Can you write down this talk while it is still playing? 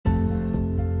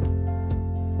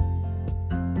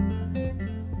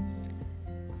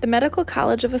The Medical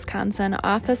College of Wisconsin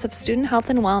Office of Student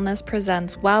Health and Wellness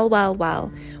presents Well, Well,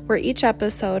 Well, where each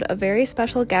episode a very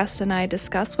special guest and I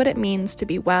discuss what it means to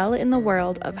be well in the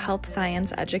world of health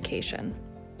science education.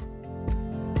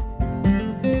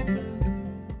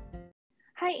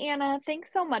 Hi, Anna.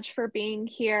 Thanks so much for being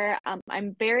here.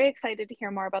 I'm very excited to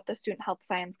hear more about the Student Health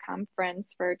Science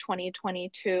Conference for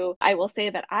 2022. I will say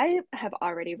that I have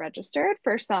already registered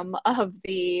for some of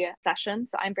the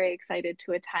sessions, so I'm very excited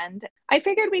to attend. I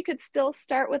figured we could still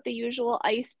start with the usual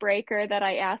icebreaker that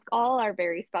I ask all our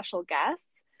very special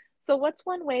guests. So what's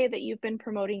one way that you've been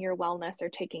promoting your wellness or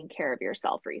taking care of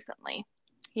yourself recently?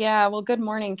 Yeah, well, good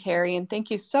morning, Carrie, and thank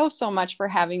you so much for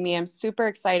having me. I'm super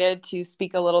excited to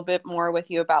speak a little bit more with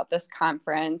you about this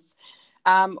conference.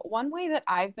 One way that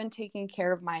I've been taking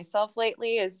care of myself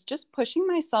lately is just pushing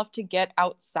myself to get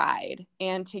outside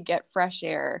and to get fresh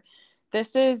air.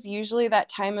 This is usually that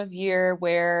time of year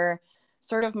where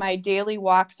sort of my daily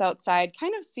walks outside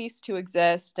kind of cease to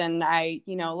exist, and I,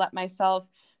 let myself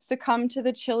succumb to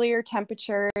the chillier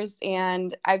temperatures,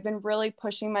 and I've been really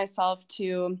pushing myself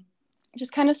to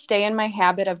just kind of stay in my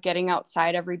habit of getting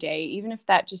outside every day, even if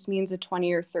that just means a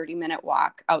 20 or 30-minute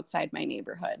walk outside my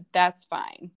neighborhood. That's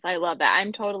fine. I love that.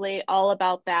 I'm totally all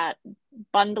about that,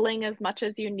 bundling as much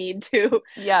as you need to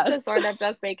Yes. sort of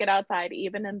just make it outside,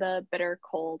 even in the bitter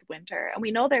cold winter. And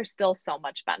we know there's still so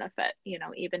much benefit,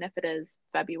 even if it is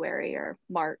February or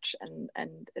March and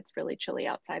it's really chilly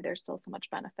outside, there's still so much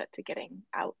benefit to getting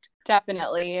out.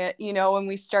 Definitely. When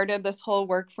we started this whole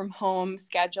work from home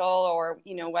schedule, or,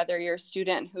 whether you're a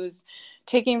student who's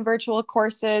taking virtual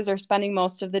courses or spending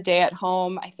most of the day at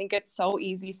home, I think it's so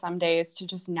easy some days to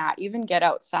just not even get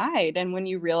outside. And when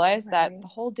you realize that the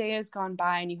whole day has gone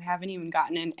by and you haven't even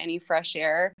gotten in any fresh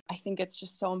air, I think it's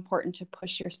just so important to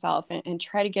push yourself and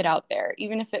try to get out there,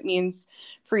 even if it means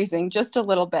freezing just a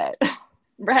little bit.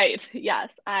 Right.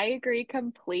 Yes, I agree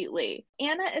completely.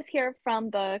 Anna is here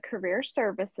from the Career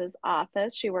Services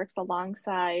Office. She works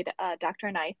alongside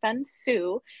Dr. Naifen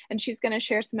Sue, and she's going to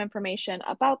share some information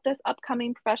about this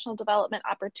upcoming professional development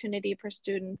opportunity for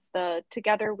students, the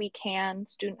Together We Can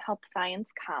Student Health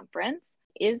Science Conference.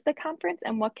 Is the conference,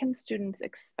 and what can students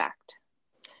expect?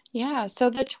 Yeah, so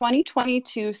the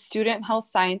 2022 Student Health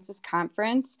Sciences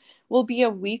Conference will be a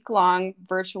week-long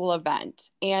virtual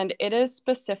event, and it is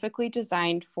specifically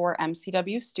designed for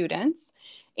MCW students.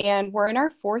 And we're in our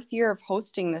fourth year of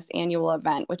hosting this annual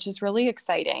event, which is really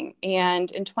exciting.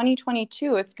 And in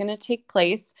 2022, it's going to take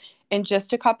place in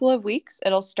just a couple of weeks.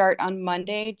 It'll start on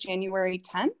Monday, January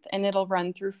 10th, and it'll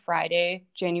run through Friday,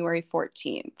 January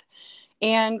 14th.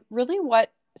 And really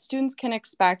what students can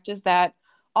expect is that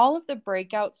all of the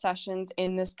breakout sessions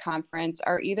in this conference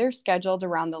are either scheduled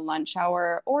around the lunch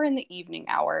hour or in the evening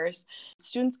hours.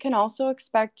 Students can also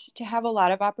expect to have a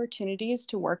lot of opportunities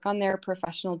to work on their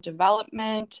professional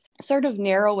development, sort of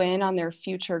narrow in on their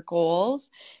future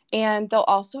goals, and they'll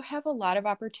also have a lot of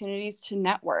opportunities to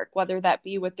network, whether that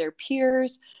be with their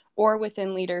peers or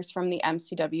within leaders from the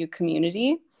MCW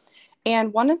community.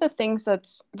 And one of the things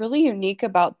that's really unique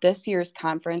about this year's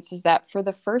conference is that for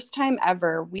the first time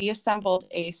ever, we assembled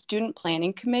a student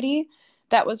planning committee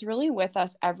that was really with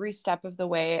us every step of the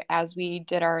way as we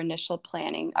did our initial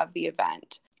planning of the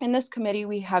event. In this committee,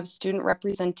 we have student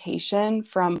representation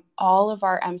from all of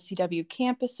our MCW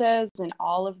campuses and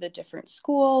all of the different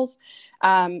schools.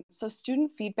 So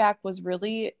student feedback was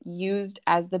really used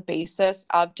as the basis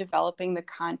of developing the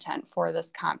content for this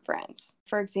conference.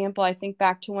 For example, I think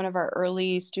back to one of our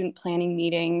early student planning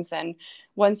meetings, and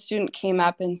one student came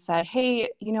up and said, hey,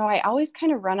 I always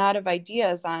kind of run out of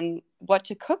ideas on what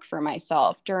to cook for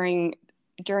myself during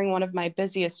one of my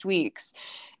busiest weeks.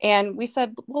 And we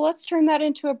said, well, let's turn that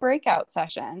into a breakout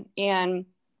session. And,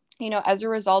 as a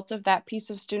result of that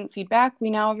piece of student feedback, we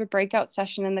now have a breakout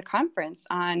session in the conference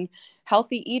on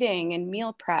healthy eating and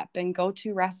meal prep and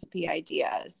go-to recipe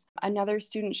ideas. Another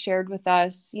student shared with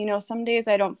us, some days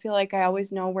I don't feel like I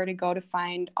always know where to go to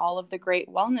find all of the great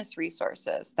wellness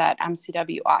resources that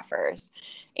MCW offers.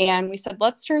 And we said,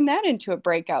 let's turn that into a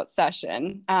breakout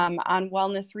session on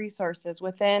wellness resources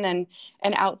within and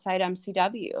outside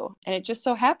MCW. And it just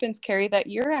so happens, Carrie, that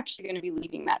you're actually going to be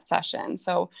leading that session.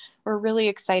 So we're really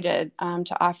excited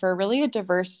to offer really a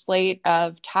diverse slate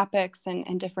of topics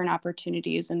and different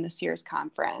opportunities in this year's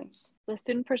conference. The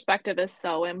student perspective is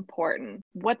so important.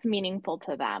 What's meaningful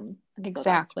to them? Exactly. So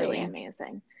that's really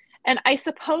amazing. And I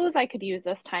suppose I could use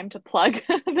this time to plug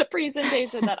the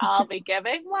presentation that I'll be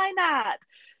giving. Why not?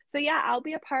 So yeah, I'll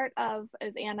be a part of,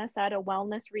 as Anna said, a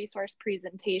wellness resource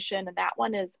presentation. And that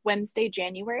one is Wednesday,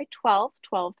 January 12th,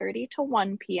 12:30 to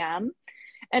 1 p.m.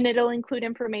 And it'll include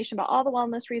information about all the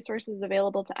wellness resources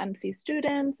available to MC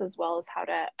students, as well as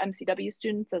MCW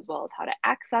students, as well as how to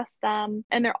access them.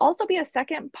 And there'll also be a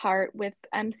second part with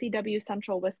MCW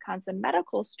Central Wisconsin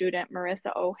medical student,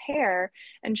 Marissa O'Hare,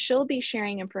 and she'll be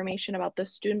sharing information about the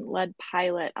student-led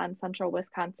pilot on Central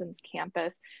Wisconsin's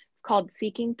campus. It's called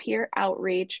Seeking Peer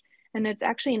Outreach, and it's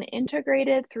actually an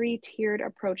integrated 3-tiered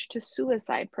approach to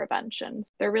suicide prevention.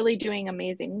 They're really doing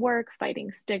amazing work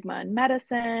fighting stigma in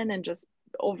medicine and just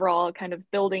overall kind of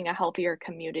building a healthier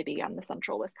community on the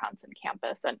Central Wisconsin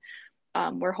campus.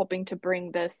 And we're hoping to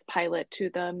bring this pilot to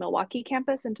the Milwaukee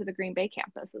campus and to the Green Bay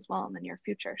campus as well in the near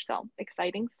future. So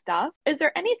exciting stuff. Is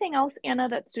there anything else, Anna,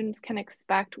 that students can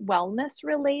expect wellness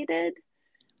related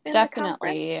in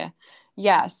Definitely. the conference?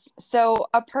 Yes. So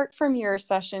apart from your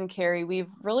session, Carrie, we've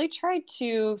really tried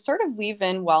to sort of weave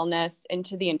in wellness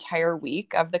into the entire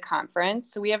week of the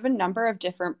conference. So we have a number of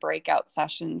different breakout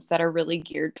sessions that are really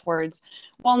geared towards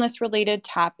wellness related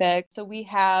topics. So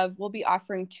we'll be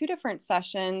offering 2 different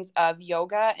sessions of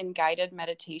yoga and guided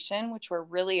meditation, which we're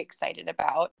really excited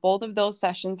about. Both of those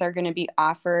sessions are going to be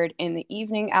offered in the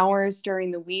evening hours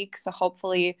during the week. So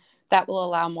hopefully that will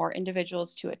allow more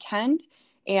individuals to attend.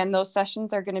 And those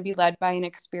sessions are going to be led by an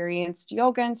experienced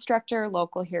yoga instructor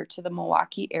local here to the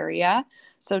Milwaukee area.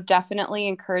 So definitely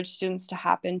encourage students to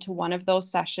hop into one of those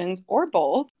sessions or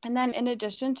both. And then in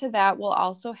addition to that, we'll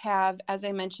also have, as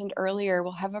I mentioned earlier,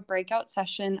 we'll have a breakout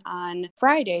session on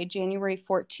Friday, January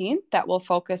 14th, that will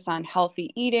focus on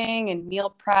healthy eating and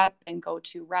meal prep and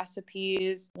go-to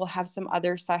recipes. We'll have some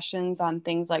other sessions on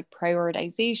things like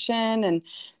prioritization and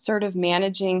sort of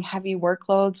managing heavy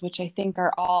workloads, which I think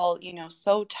are all,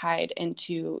 so tied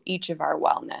into each of our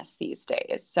wellness these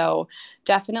days. So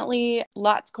definitely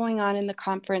lots going on in the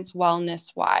conference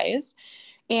wellness wise.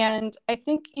 And I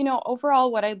think,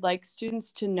 overall, what I'd like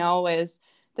students to know is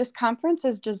this conference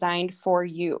is designed for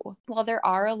you. While there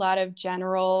are a lot of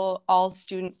general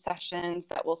all-student sessions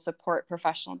that will support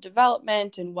professional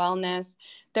development and wellness,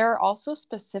 there are also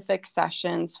specific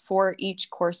sessions for each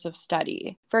course of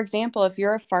study. For example, if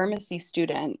you're a pharmacy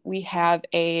student, we have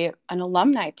an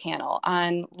alumni panel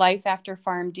on life after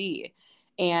PharmD,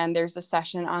 and there's a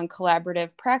session on collaborative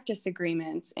practice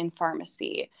agreements in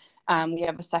pharmacy. We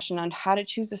have a session on how to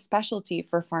choose a specialty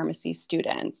for pharmacy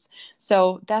students.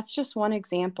 So that's just one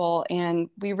example. And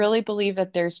we really believe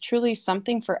that there's truly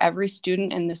something for every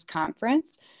student in this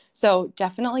conference. So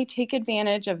definitely take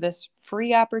advantage of this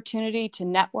free opportunity to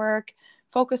network,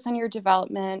 focus on your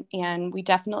development, and we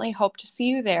definitely hope to see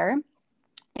you there.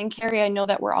 And Carrie, I know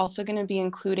that we're also going to be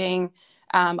including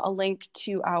a link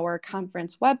to our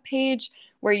conference webpage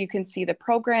where you can see the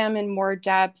program in more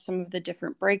depth, some of the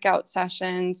different breakout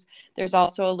sessions. There's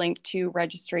also a link to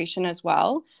registration as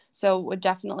well. So would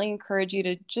definitely encourage you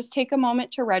to just take a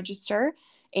moment to register.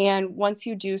 And once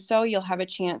you do so, you'll have a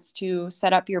chance to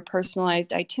set up your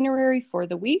personalized itinerary for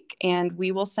the week, and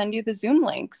we will send you the Zoom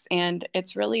links. And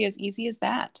it's really as easy as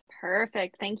that.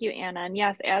 Perfect. Thank you, Anna. And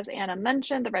yes, as Anna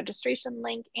mentioned, the registration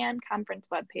link and conference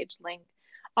webpage link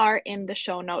are in the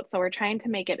show notes. So we're trying to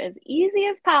make it as easy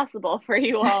as possible for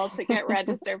you all to get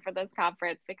registered for this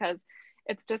conference, because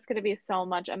it's just going to be so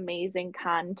much amazing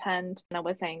content. I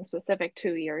was saying specific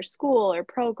to your school or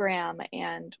program,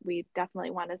 and we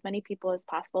definitely want as many people as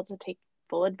possible to take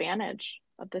full advantage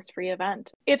of this free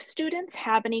event. If students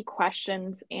have any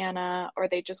questions, Anna, or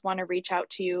they just want to reach out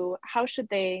to you, how should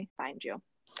they find you?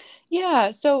 Yeah,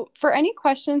 so for any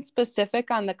questions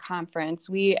specific on the conference,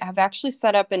 we have actually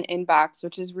set up an inbox,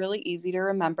 which is really easy to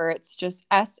remember. It's just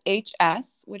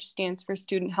SHS, which stands for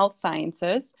Student Health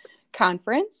Sciences,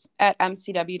 conference at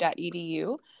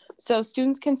mcw.edu. So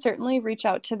students can certainly reach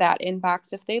out to that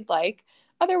inbox if they'd like.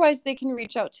 Otherwise, they can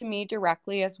reach out to me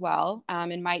directly as well.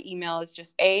 And my email is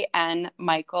just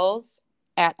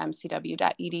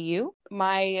anmichaels@mcw.edu.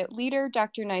 My leader,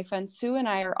 Dr. Naifan Su, and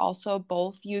I are also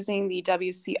both using the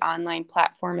WC Online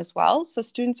platform as well. So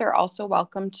students are also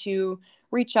welcome to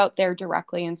reach out there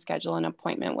directly and schedule an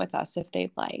appointment with us if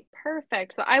they'd like.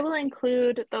 Perfect. So I will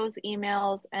include those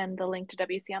emails and the link to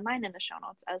WC Online in the show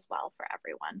notes as well for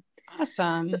everyone.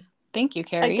 Awesome. So thank you,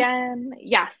 Carrie. again,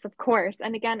 yes, of course.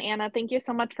 And again, Anna, thank you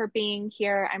so much for being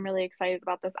here. I'm really excited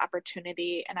about this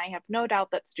opportunity, and I have no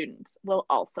doubt that students will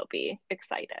also be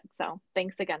excited. So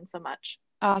thanks again so much.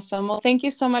 Awesome. Well, thank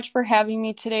you so much for having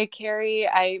me today, Carrie.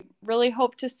 I really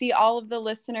hope to see all of the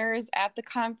listeners at the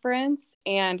conference,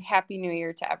 and Happy New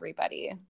Year to everybody.